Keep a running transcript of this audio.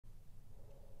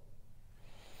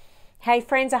Hey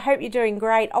friends, I hope you're doing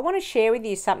great. I want to share with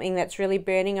you something that's really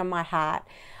burning on my heart.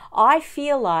 I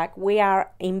feel like we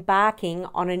are embarking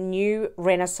on a new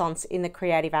renaissance in the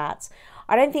creative arts.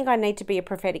 I don't think I need to be a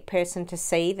prophetic person to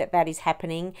see that that is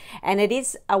happening, and it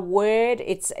is a word.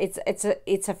 It's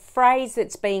a phrase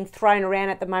that's being thrown around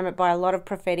at the moment by a lot of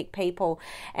prophetic people,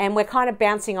 and we're kind of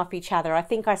bouncing off each other. I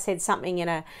think I said something in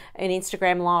an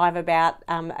Instagram live about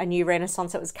a new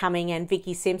renaissance that was coming, and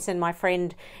Vicky Simpson, my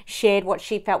friend, shared what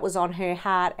she felt was on her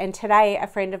heart. And today, a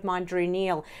friend of mine, Drew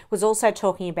Neal, was also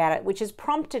talking about it, which has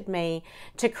prompted me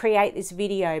to create this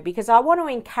video because I want to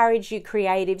encourage you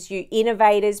creatives, you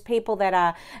innovators, people that are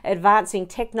advancing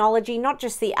technology, not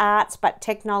just the arts, but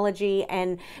technology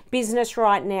and business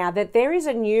right now, that there is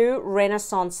a new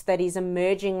renaissance that is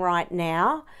emerging right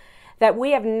now that we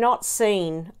have not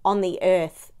seen on the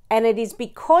earth. And it is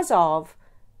because of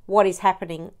what is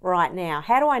happening right now.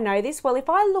 How do I know this? Well, if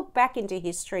I look back into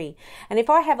history and if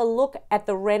I have a look at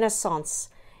the Renaissance,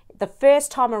 the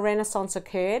first time a Renaissance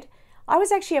occurred, I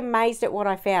was actually amazed at what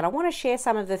I found. I want to share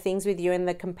some of the things with you and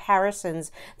the comparisons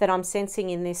that I'm sensing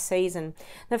in this season.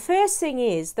 The first thing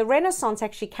is the Renaissance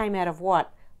actually came out of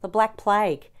what? The Black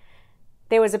Plague.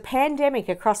 There was a pandemic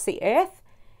across the earth,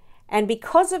 and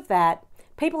because of that,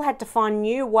 people had to find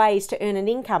new ways to earn an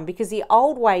income because the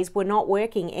old ways were not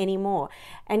working anymore.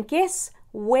 And guess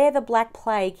where the Black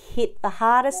Plague hit the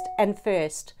hardest and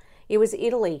first? It was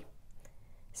Italy.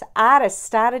 So artists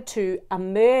started to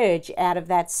emerge out of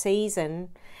that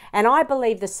season, and I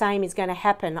believe the same is going to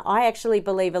happen. I actually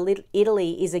believe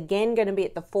Italy is again going to be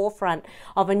at the forefront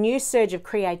of a new surge of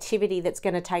creativity that's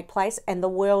going to take place, and the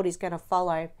world is going to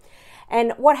follow.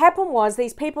 And what happened was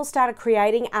these people started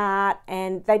creating art,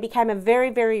 and they became a very,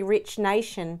 very rich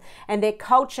nation, and their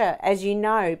culture, as you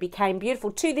know, became beautiful.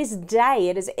 To this day,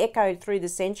 it has echoed through the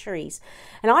centuries.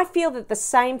 And I feel that the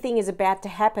same thing is about to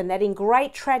happen, that in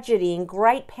great tragedy, in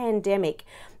great pandemic,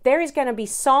 there is going to be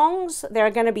songs, there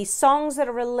are going to be songs that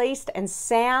are released, and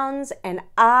sounds and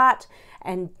art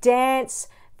and dance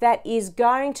that is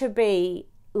going to be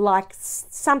like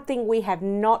something we have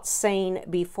not seen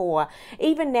before.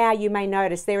 Even now, you may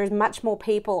notice there is much more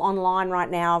people online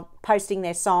right now posting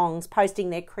their songs, posting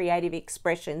their creative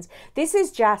expressions. This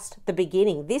is just the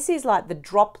beginning. This is like the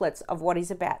droplets of what is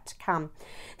about to come.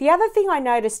 The other thing I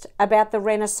noticed about the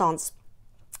Renaissance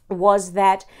was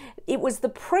that it was the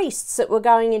priests that were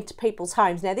going into people's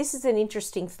homes. Now, this is an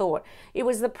interesting thought. It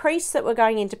was the priests that were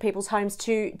going into people's homes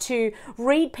to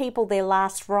read people their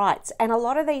last rites. And a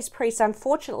lot of these priests,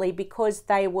 unfortunately, because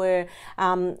they were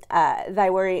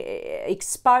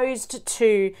exposed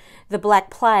to the Black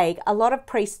Plague, a lot of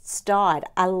priests died.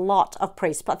 A lot of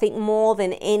priests. I think more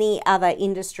than any other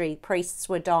industry, priests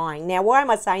were dying. Now, why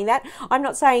am I saying that? I'm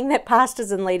not saying that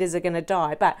pastors and leaders are going to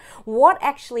die, but what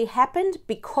actually happened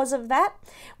because of that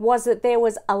was that there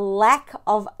was a lack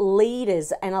of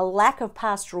leaders and a lack of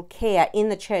pastoral care in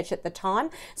the church at the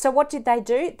time. So what did they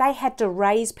do? They had to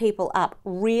raise people up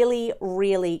really,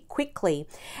 really quickly.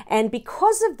 And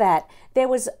because of that, there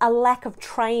was a lack of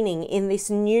training in this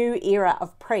new era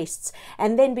of priests.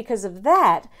 And then because of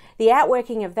that, the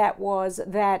outworking of that was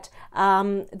that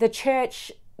the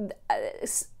church,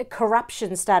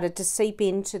 corruption started to seep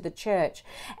into the church,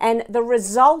 and the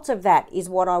result of that is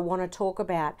what I want to talk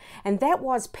about, and that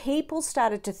was people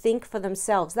started to think for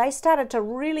themselves. They started to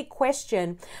really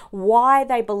question why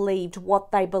they believed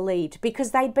what they believed,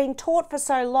 because they'd been taught for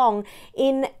so long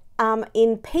in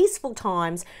peaceful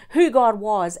times who God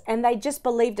was, and they just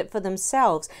believed it for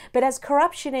themselves. But as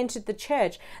corruption entered the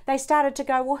church, they started to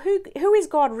go, well, who is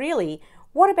God really?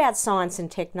 What about science and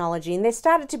technology? And there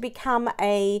started to become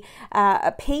a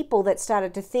people that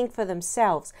started to think for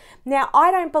themselves. Now,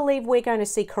 I don't believe we're going to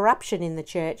see corruption in the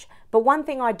church, but one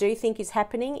thing I do think is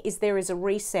happening is there is a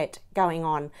reset going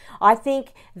on. I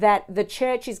think that the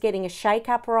church is getting a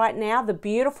shake-up right now, the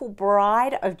beautiful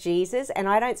bride of Jesus, and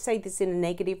I don't see this in a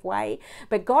negative way,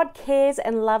 but God cares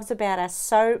and loves about us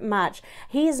so much.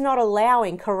 He is not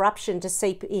allowing corruption to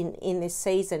seep in this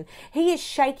season. He is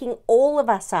shaking all of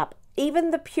us up.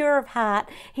 Even the pure of heart,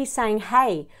 he's saying,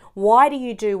 hey, why do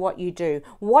you do what you do?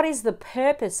 What is the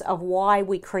purpose of why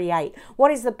we create? What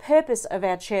is the purpose of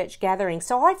our church gathering?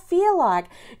 So I feel like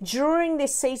during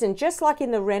this season, just like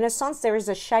in the Renaissance, there is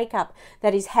a shake-up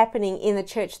that is happening in the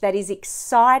church that is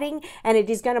exciting, and it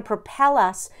is going to propel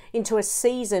us into a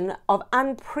season of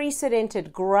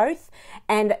unprecedented growth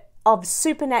and of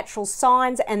supernatural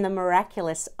signs and the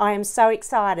miraculous. I am so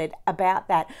excited about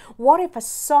that. What if a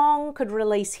song could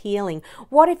release healing?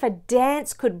 What if a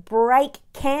dance could break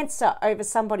cancer over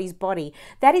somebody's body?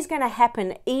 That is going to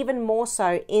happen even more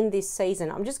so in this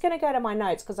season. I'm just going to go to my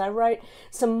notes because I wrote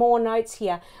some more notes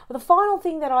here. Well, the final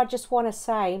thing that I just want to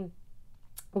say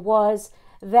was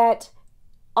that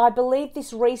I believe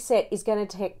this reset is going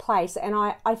to take place, and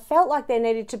I felt like there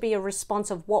needed to be a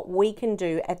response of what we can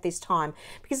do at this time,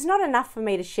 because it's not enough for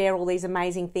me to share all these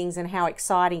amazing things and how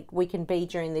exciting we can be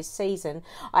during this season.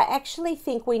 I actually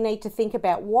think we need to think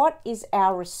about what is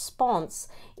our response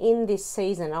in this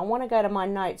season. I want to go to my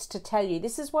notes to tell you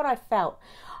this is what I felt.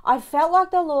 I felt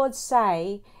like the Lord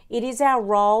say it is our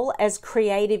role as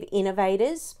creative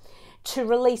innovators to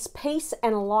release peace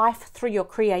and life through your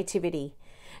creativity.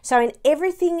 So in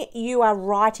everything you are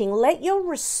writing, let your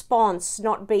response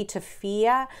not be to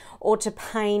fear or to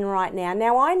pain right now.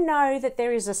 Now, I know that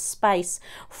there is a space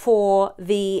for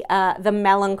the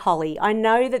melancholy. I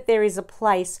know that there is a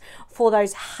place for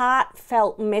those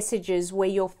heartfelt messages where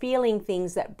you're feeling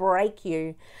things that break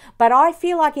you. But I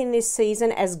feel like in this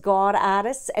season, as God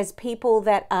artists, as people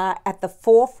that are at the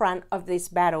forefront of this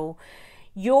battle,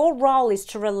 your role is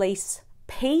to release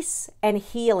peace and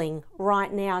healing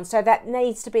right now. And so that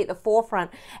needs to be at the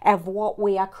forefront of what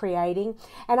we are creating.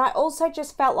 And I also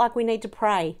just felt like we need to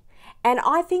pray. And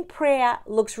I think prayer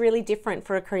looks really different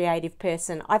for a creative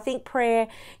person. I think prayer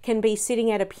can be sitting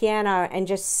at a piano and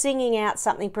just singing out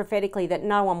something prophetically that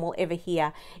no one will ever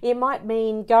hear. It might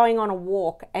mean going on a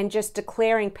walk and just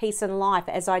declaring peace and life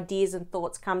as ideas and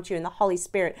thoughts come to you and the Holy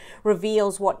Spirit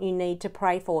reveals what you need to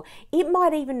pray for. It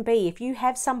might even be if you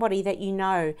have somebody that you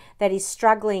know that is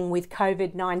struggling with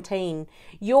COVID-19,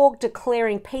 you're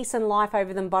declaring peace and life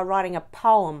over them by writing a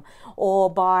poem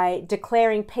or by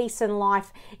declaring peace and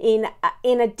life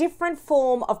in a different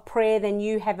form of prayer than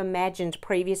you have imagined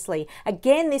previously.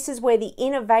 Again, this is where the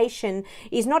innovation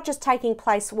is not just taking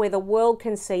place where the world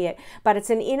can see it, but it's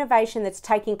an innovation that's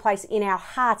taking place in our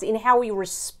hearts, in how we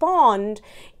respond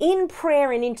in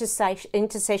prayer and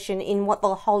intercession in what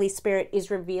the Holy Spirit is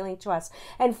revealing to us.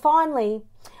 And finally,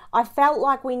 I felt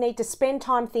like we need to spend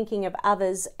time thinking of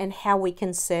others and how we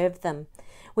can serve them.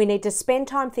 We need to spend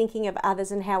time thinking of others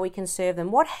and how we can serve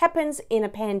them. What happens in a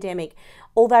pandemic,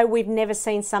 although we've never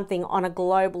seen something on a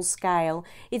global scale,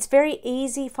 it's very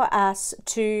easy for us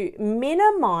to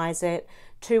minimize it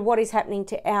to what is happening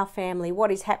to our family, what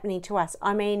is happening to us.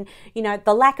 I mean, you know,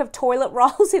 the lack of toilet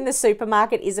rolls in the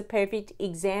supermarket is a perfect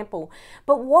example.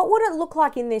 But what would it look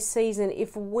like in this season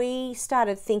if we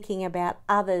started thinking about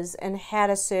others and how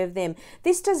to serve them?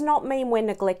 This does not mean we're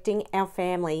neglecting our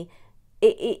family.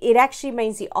 It actually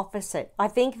means the opposite. I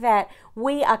think that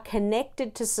we are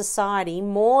connected to society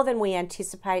more than we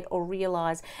anticipate or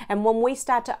realize. And when we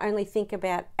start to only think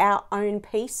about our own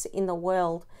peace in the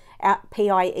world, our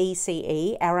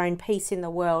PIECE, our own peace in the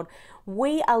world,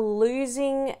 we are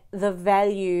losing the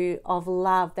value of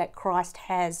love that Christ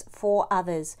has for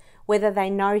others, whether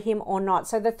they know him or not.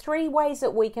 So the three ways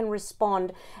that we can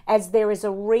respond as there is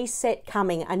a reset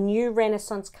coming, a new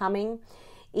renaissance coming,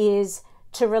 is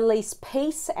to release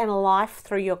peace and life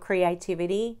through your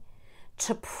creativity,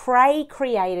 to pray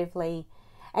creatively,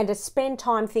 and to spend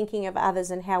time thinking of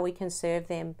others and how we can serve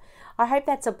them. I hope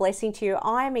that's a blessing to you.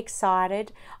 I am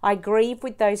excited. I grieve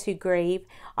with those who grieve.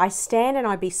 I stand and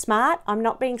I be smart. I'm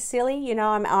not being silly, you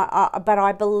know, but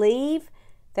I believe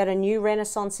that a new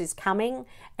renaissance is coming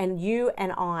and you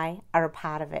and I are a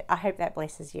part of it. I hope that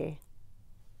blesses you.